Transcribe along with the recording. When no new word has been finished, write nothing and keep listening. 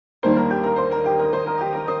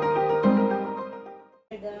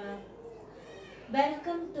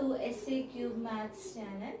Welcome to SA Cube Maths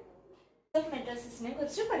channel. Matrices ne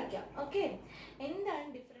kurichu padikam. Okay. Endana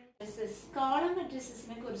different matrices? Column matrices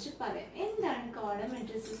ne kurichu parayam. Endana column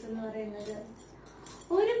matrices ennu parayunnathu?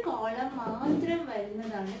 Oru column mathram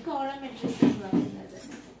varunnathanu column matrix ennu parayunnathu.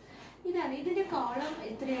 Idana idinte column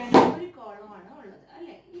ethrayanu oru column aanu ullathu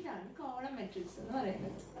alle. Idana column matrix ennu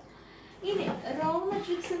parayunnathu. Ini row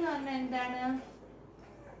matrix ennu parna endana?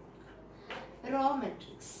 Row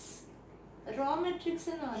matrix. Row matrix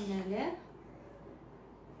എന്ന് പറഞ്ഞാല്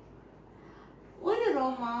ഒരു raw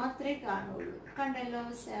മാത്രമേ കാണുള്ളൂ. കണ്ടല്ലോ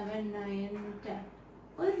 7 9 10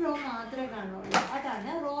 ഒരു raw മാത്രമേ കാണുള്ളൂ. അതാണ്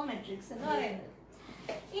റോ മെട്രിക്സ് എന്ന് പറയുന്നത്.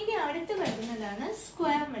 ഇനി അടുത്ത് വരുന്നതാണ്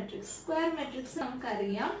സ്ക്വയർ മെട്രിക്സ്. സ്ക്വയർ മെട്രിക്സ്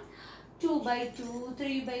നമുക്കറിയാം 2/2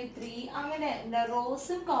 3/3 അങ്ങനെ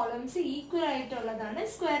റോസും കോളംസും ഈക്വൽ ആയിട്ടുള്ളതാണ്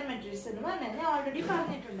സ്ക്വയർ മെട്രിക്സ് എന്ന് പറഞ്ഞാൽ ഞാൻ ഓൾറെഡി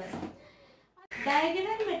പറഞ്ഞിട്ടുണ്ട്.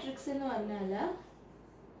 ഡയഗണൽ മെട്രിക്സ് എന്ന് പറഞ്ഞാൽ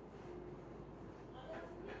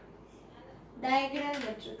diagonal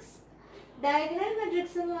matrix. Diagonal matrix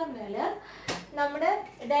എന്ന് പറഞ്ഞാൽ നമ്മുടെ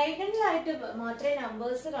ഡയഗണൽ ആയിട്ട് മാത്രമേ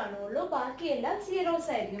നമ്പേഴ്സ് കാണുള്ളൂ, ബാക്കിയെല്ലാം സീറോസ്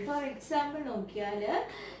ആയിരിക്കും. ഫോർ എക്സാമ്പിൾ നോക്കിയാൽ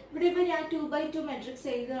ഇവിടെ ഇപ്പോൾ ഞാൻ 2/2 മെട്രിക്സ്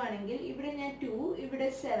എഴുതുകയാണെങ്കിൽ ഇവിടെ ഞാൻ 2, ഇവിടെ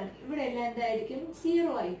 7, ഇവിടെ എല്ലാം എന്തായിരിക്കും?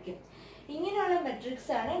 0 ആയിരിക്കും. ഇങ്ങനെയുള്ള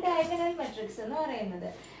മെട്രിക്സ് ആണ് ഡയഗണൽ മെട്രിക്സ് എന്ന് പറയുന്നത്.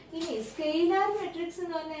 ഇനി സ്കെയിലാർ മെട്രിക്സ്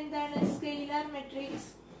എന്ന് പറഞ്ഞാൽ എന്താണ്? സ്കെയിലാർ മെട്രിക്സ്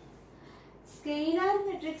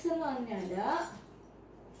എന്ന് പറഞ്ഞാൽ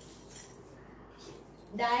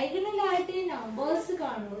ഡയഗണൽ ആയിട്ട് നമ്പേഴ്സ്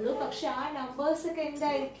കാണുള്ളൂ, പക്ഷെ ആ നമ്പേഴ്സ് ഒക്കെ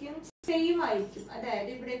എന്തായിരിക്കും? സെയിം ആയിരിക്കും. അതായത്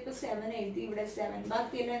ഇവിടെ ഇപ്പൊ 7 എഴുതി, ഇവിടെ 7,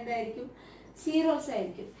 ബാക്കിയെല്ലാം എന്തായിരിക്കും? സീറോസ്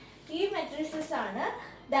ആയിരിക്കും. ഈ മെട്രിക്സസ് ആണ്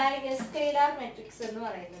സ്കെയിലാർ മെട്രിക്സ് എന്ന്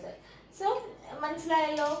പറയുന്നത്. സോ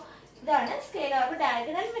മനസ്സിലായല്ലോ, ഇതാണ് സ്കെയിലാർ.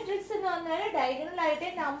 ഡയഗണൽ മെട്രിക്സ് എന്ന് പറഞ്ഞാൽ ഡയഗണൽ ആയിട്ട്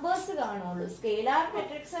നമ്പേഴ്സ് കാണുള്ളൂ. സ്കെയിലാർ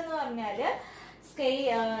മെട്രിക്സ് എന്ന് പറഞ്ഞാല്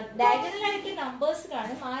ഡയഗണൽ ആയിട്ട് നമ്പേഴ്സ്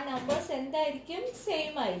കാണും, ആ നമ്പേഴ്സ് എന്തായിരിക്കും?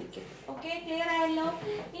 സെയിം ആയിരിക്കും. ഓക്കെ, ക്ലിയർ ആയല്ലോ.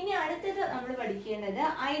 ഇനി അടുത്തത് നമ്മൾ പഠിക്കേണ്ടത്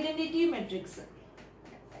ഐഡന്റിറ്റി മെട്രിക്സ്.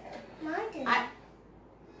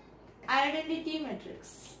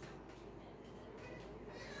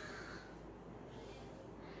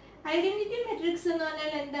 ഐഡന്റിറ്റി മെട്രിക്സ് എന്ന്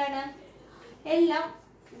പറഞ്ഞാൽ എന്താണ്? എല്ലാം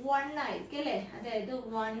 1 ആയിരിക്കും അല്ലെ? അതായത്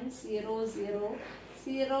 1 0 0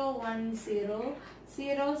 0 1 0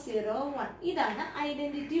 0 0 1. ഇതാണ്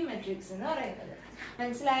ഐഡന്റിറ്റി മെട്രിക്സ് എന്ന് പറയുന്നത്.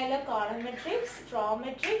 മനസ്സിലായല്ലോ? Column matrix, raw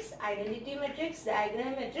matrix, identity matrix,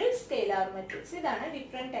 diagonal matrix, scalar matrix. ഇതാണ്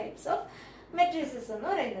ഡിഫറെന്റ് ടൈപ്സ് ഓഫ് മെട്രിക്സസ് എന്ന്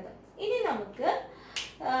പറയുന്നത്. ഇനി നമുക്ക്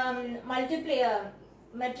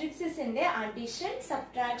മെട്രിക്സിന്റെ അഡിഷൻ,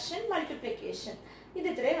 സബ്ട്രാക്ഷൻ, മൾട്ടിപ്ലിക്കേഷൻ ഇത്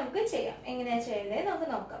ഇത്രയും നമുക്ക് ചെയ്യാം. എങ്ങനെയാ ചെയ്യേണ്ടത് നമുക്ക്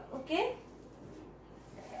നോക്കാം. ഓക്കെ,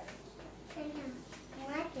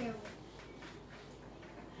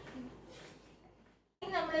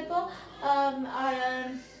 നമ്മളിപ്പോ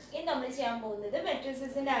ഇനി നമ്മൾ ചെയ്യാൻ പോകുന്നത്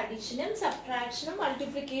മെട്രിക്സിന്റെ അഡിഷനും സബ്ട്രാക്ഷനും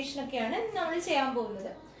മൾട്ടിപ്ലിക്കേഷനും ഒക്കെയാണ് നമ്മൾ ചെയ്യാൻ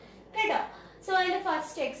പോകുന്നത് കേട്ടോ. സോ അതിന്റെ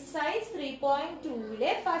ഫസ്റ്റ് എക്സസൈസ് 3.2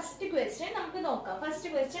 ഫസ്റ്റ് ക്വസ്റ്റ്യൻ നമുക്ക് നോക്കാം. ഫസ്റ്റ്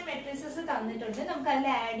ക്വസ്റ്റ്യൻ മെട്രിക്സസ് തന്നിട്ടുണ്ട്, നമുക്ക് അതിൽ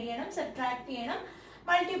ആഡ് ചെയ്യണം, സബ്ട്രാക്ട് ചെയ്യണം,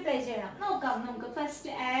 മൾട്ടിപ്ലൈ ചെയ്യണം. നോക്കാം. നമുക്ക് ഫസ്റ്റ്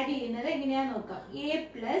ആഡ് ചെയ്യുന്നത് എങ്ങനെയാ നോക്കാം. a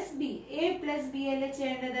പ്ലസ് ബി അല്ലേ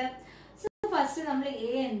ചെയ്യേണ്ടത്. സോ ഫസ്റ്റ് നമ്മൾ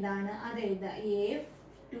a എന്താണ് അത് എഴുതാം. a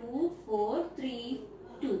 2 4 3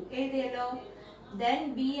 2 എഴുതിയല്ലോ. ദെൻ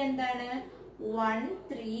ബി എന്താണ്? 1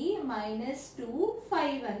 3 -2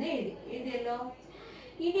 5 എന്ന് എഴുതിയല്ലോ.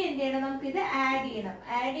 ഇനി എന്ത് ചെയ്യണം? നമുക്ക് ഇത് ആഡ് ചെയ്യണം.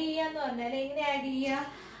 ആഡ് ചെയ്യാന്ന് പറഞ്ഞാൽ എങ്ങനെ ആഡ് ചെയ്യാം?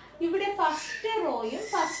 ഇവിടെ ഫസ്റ്റ് റോയും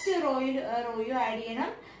ആഡ്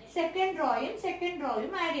ചെയ്യണം, സെക്കൻഡ് റോയും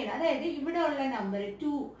ആഡ് ചെയ്യണം. അതായത് ഇവിടെ ഉള്ള നമ്പർ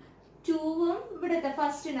 2ഉം ഇവിടുത്തെ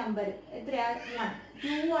ഫസ്റ്റ് നമ്പർ എത്രയാ? 1.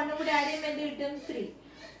 2 1 കൂടെ ആഡ് ചെയ്യുമ്പോൾ എന്ത് കിട്ടും? 3.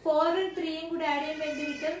 4 3 കൂടെ ആഡ് ചെയ്യുമ്പോൾ എന്ത്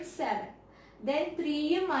കിട്ടും? 7. ദെൻ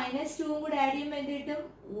 3ഉം -2ഉം കൂടെ ആഡ് ചെയ്യുമ്പോൾ എന്ത് കിട്ടും?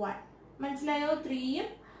 1. മനസ്സിലായോ? 3ഉം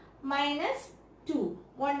 -2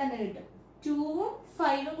 1 എന്ന് കിട്ടും. 2ഉം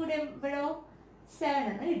 5ഉം കൂടെ ഇവിടോ 7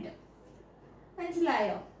 എന്ന് കിട്ടും.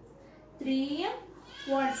 മനസ്സിലായോ? 3ഉം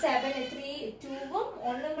 2ഉം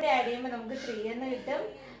 1ഉം കൂടെ ആഡ് ചെയ്യുമ്പോൾ നമുക്ക് 3 എന്ന് കിട്ടും.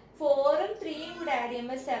 4ഉം 3ഉം കൂടെ ആഡ്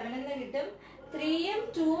ചെയ്യുമ്പോൾ 7 എന്ന് കിട്ടും. 3ഉം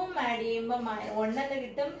 2ഉം ആഡ് ചെയ്യുമ്പോൾ 1 എന്ന്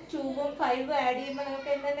കിട്ടും. 2ഉം 5ഉം ആഡ് ചെയ്യുമ്പോൾ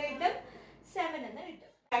നമുക്ക് എന്തെന്ന് കിട്ടും? 7 എന്ന് കിട്ടും.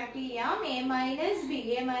 ചെയ്യാം. a minus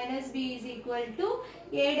b is equal to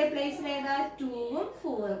a പ്ലേസിൽ ഏതാ? 2ഉം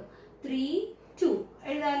 4ഉം 3 2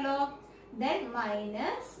 എഴുതാലോ. ദെൻ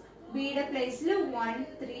മൈനസ് ബിയുടെ പ്ലേസിൽ 1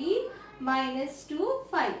 3 -2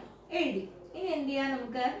 5 എഴുതി. ഇനി എന്ത് ചെയ്യാം?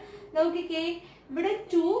 നമുക്ക് നോക്കിക്കേ, ഇവിടെ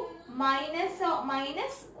 2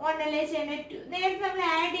 -1 അല്ലേ ചെയ്യേണ്ടത്? നേരത്തെ നമ്മൾ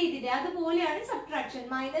ആഡ് ചെയ്തില്ലേ, അതുപോലെയാണ് സബ്ട്രാക്ഷൻ.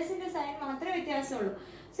 മൈനസിന്റെ സൈൻ മാത്രമേ വ്യത്യാസമുള്ളൂ.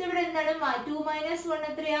 സോ ഇവിടെ എന്താണ്? 2 - 1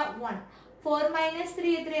 എത്രയാ? 1. 4 -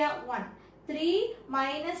 3 എത്രയാ? 1. 3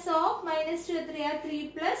 minus of -2 എത്രയാ? 3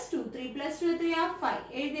 plus 2 എത്രയാ? 5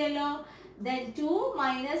 എഴുതിയല്ലോ. then 2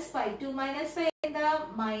 minus 5. 2 minus 5 എന്താ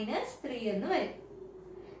minus 3 എന്ന് വരും.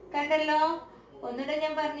 കണ്ടല്ലോ? ഒന്നുകൂടെ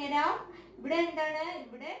ഞാൻ പറഞ്ഞുതരാം. ഇവിടെ എന്താണ്?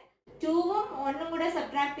 ഇവിടെ 2ഉം 1ഉം കൂടെ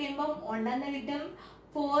സബ്ട്രാക്ട് ചെയ്യുമ്പോൾ 1 എന്ന് കിട്ടും.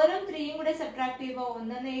 4ഉം 3ഉം കൂടെ സബ്ട്രാക്ട് ചെയ്യുമ്പോൾ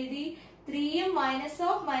 1 എന്ന് എഴുതി. 3ഉം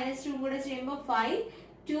 -2 കൂടെ ചെയ്യുമ്പോൾ 5.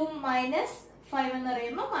 2 minus 5 എന്ന്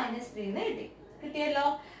പറയുമ്പോൾ -3 എന്ന് കിട്ടി. കിട്ടിയല്ലോ?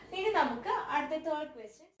 ഇനി നമുക്ക് അടുത്ത തേർഡ്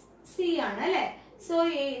ക്വസ്റ്റ്യൻ സി ആണ് അല്ലേ? സോ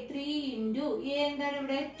 3 into a എന്താണ്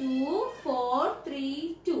ഇവിടെ? 2 4 3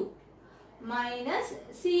 2 മൈനസ്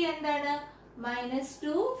സി എന്താണ്?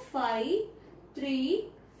 -2 5 3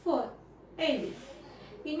 4 എഴുതി.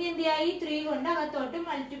 ഇനി എന്ത് ചെയ്യാം? ഈ 3 കൊണ്ട് അകത്തോട്ട്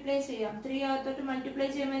മൾട്ടിപ്ലൈ ചെയ്യാം. 3 അകത്തോട്ട് മൾട്ടിപ്ലൈ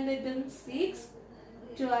ചെയ്യുമ്പോൾ എന്ത് കിട്ടും? 6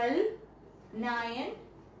 12 9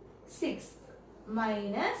 6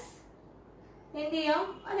 മൈനസ് എന്ത് ചെയ്യാം?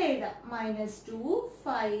 അത് എഴുതാം. -2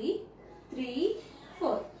 5 3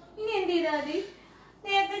 4. ഇനി എന്ത് ചെയ്താൽ മതി?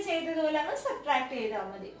 നേരത്തെ ചെയ്തതുപോലെ അങ്ങ് സബ്ട്രാക്ട് ചെയ്താൽ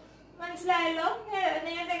മതി. മനസ്സിലായല്ലോ?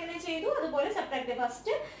 നേരത്തെ എങ്ങനെ ചെയ്തു അതുപോലെ സബ്ട്രാക്ട്.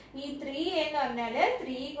 ഫസ്റ്റ് ഈ 3 എന്ന് പറഞ്ഞാല്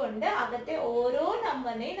 3 കൊണ്ട് അകത്തെ ഓരോ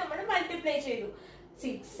നമ്പറിനെയും നമ്മൾ മൾട്ടിപ്ലൈ ചെയ്തു.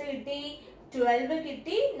 6 കിട്ടി, 12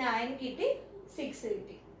 കിട്ടി, 9 കിട്ടി, 6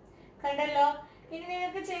 കിട്ടി. കണ്ടല്ലോ? ഇനി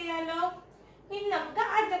നിങ്ങൾക്ക് ചെയ്യാലോ? ഇനി നമുക്ക്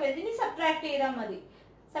അടുത്ത ക്വസ്റ്റ്യൻ ഇനി സബ്ട്രാക്ട് ചെയ്താൽ മതി.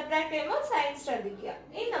 സബ്ട്രാക്ട് ചെയ്യുമ്പോൾ സൈൻ ശ്രദ്ധിക്കുക.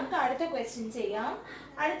 ഇനി നമുക്ക് അടുത്ത ക്വസ്റ്റ്യൻ ചെയ്യാം.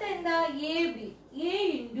 അടുത്ത എന്താ? A B. A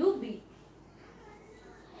into B.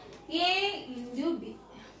 A into B.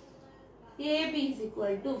 A B is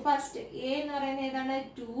equal to first A എന്ന് പറയുന്നത് ഏതാണ്?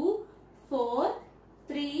 2 4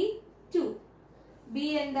 3 2. ബി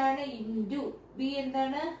എന്താണ്? ഇൻറ്റു ബി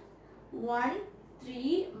എന്താണ്? 1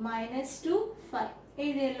 3 -2 5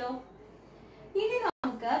 എഴുതിയല്ലോ. ഇനി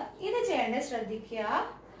നമുക്ക് ഇത് ചെയ്യേണ്ടത് ശ്രദ്ധിക്കുക.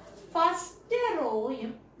 ഫസ്റ്റ്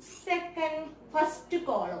റോയും ഫസ്റ്റ്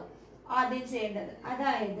കോളവും ആദ്യം ചെയ്യേണ്ടത്.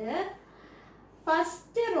 അതായത്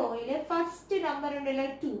ഫസ്റ്റ് റോയിലെ ഫസ്റ്റ് നമ്പർ ഉണ്ടല്ലോ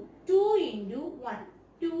 2. 2 into 1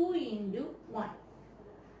 2 into 1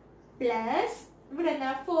 പ്ലസ് ഇവിടെ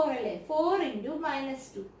എന്താ? 4 അല്ലേ? 4 into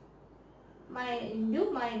 -2 into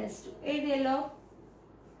 -2 എഴുതിയല്ലോ.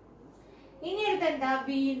 ഇനി അടുത്ത് എന്താ?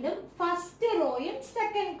 വീണ്ടും ഫസ്റ്റ് റോയും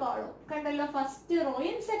സെക്കൻഡ് കോളവും. കണ്ടല്ലോ? First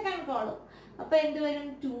റോയും second കോളവും. അപ്പൊ എന്ത് വരും?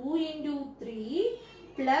 2 into 3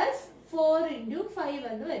 പ്ലസ് 4 into 5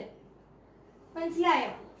 എന്ന് വരും.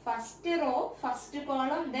 മനസ്സിലായോ? First row first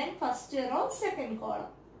column, then first row second column.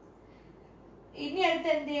 ഇനി അടുത്ത്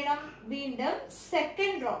എന്ത് ചെയ്യണം? വീണ്ടും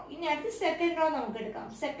സെക്കൻഡ് റോ. ഇനി അടുത്ത് സെക്കൻഡ് റോ നമുക്ക് എടുക്കാം.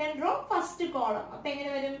 Second row first column. അപ്പൊ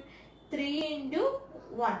എങ്ങനെ വരും? 3 into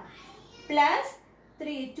 1 പ്ലസ്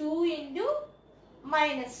 2 into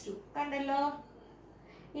 -2. കണ്ടല്ലോ?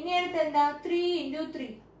 ഇനി അടുത്ത് എന്താ? 3 into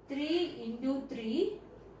 3 3 into 3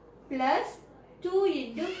 പ്ലസ് 2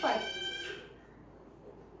 into 5.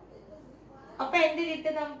 അപ്പൊ എന്ത്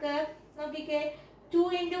കിട്ടും നമുക്ക്? നോക്കിക്കേ. 2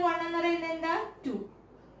 into 1 എന്ന് പറയുന്നത് എന്താ? 2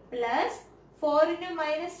 പ്ലസ് 4 into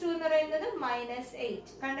 -2 എന്ന് പറയുന്നത് -8.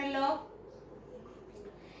 കണ്ടല്ലോ?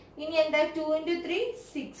 ഇനി എന്താ? 2 into 3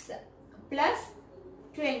 6 പ്ലസ്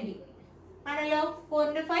 20 ആണല്ലോ. 4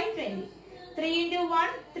 into 5 20. 3 into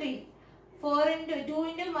 1 3. 4 into 2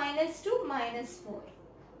 into -2 -4.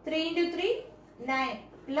 3 into 3 9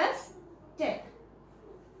 plus 10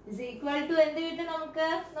 is equal to എന്ത് കിട്ടും നമുക്ക്?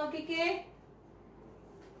 നോക്കിക്കേ.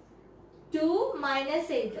 2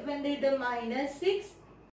 -8 അപ്പൊ എന്ത് കിട്ടും? -6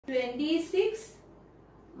 26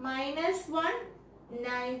 -1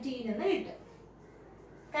 19 എന്ന് കിട്ടും.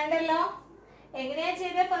 കണ്ടല്ലോ? എങ്ങനെയാ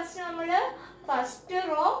ചെയ്തത്? ഫസ്റ്റ് നമ്മള് ഫസ്റ്റ്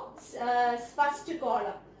റോ ഫസ്റ്റ്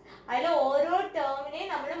കോളം, അതിൽ ഓരോ ടേമിനെ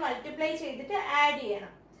നമ്മൾ മൾട്ടിപ്ലൈ ചെയ്തിട്ട് ആഡ്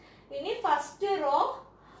ചെയ്യണം. ഇനി ഫസ്റ്റ് റോ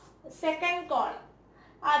സെക്കൻഡ് കോളം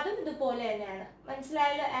അതും ഇതുപോലെ തന്നെയാണ്.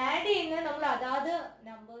 മനസ്സിലായല്ലോ? ആഡ് ചെയ്യുന്നത് നമ്മൾ അതാത്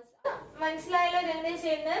നമ്പേഴ്സ്. മനസ്സിലായല്ലോ എങ്ങനെ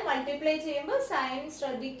ചെയ്യുന്നത്? മൾട്ടിപ്ലൈ ചെയ്യുമ്പോൾ സൈൻ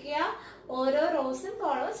ശ്രദ്ധിക്കുക. ഓരോ റോസും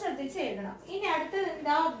കോളവും ശ്രദ്ധിച്ച് എഴുതണം. ഇനി അടുത്തത്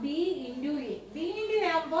എന്താ? B into A. B into A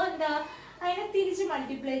ആകുമ്പോൾ എന്താ? അതിനെ തിരിച്ച്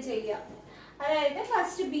മൾട്ടിപ്ലൈ ചെയ്യുക. അതായത്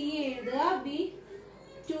ഫസ്റ്റ് ബി എഴുതുക. ബി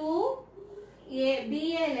 2 a b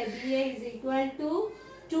അല്ലേ? B A is equal to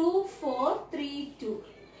 2 4 3 2.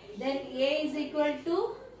 then a is equal to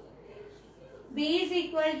b is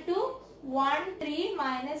equal to 1 3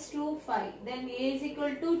 -2 5. then a is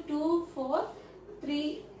equal to 2 4 3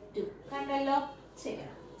 2. കണ്ടല്ലോ?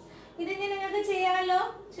 ചെയ്യണം. ഇതിങ്ങനെ നിങ്ങൾക്ക് ചെയ്യാമല്ലോ.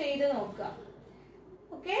 ചെയ്ത് നോക്കാം.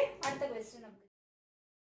 ഓക്കെ, അടുത്ത ക്വസ്റ്റ്യൻ.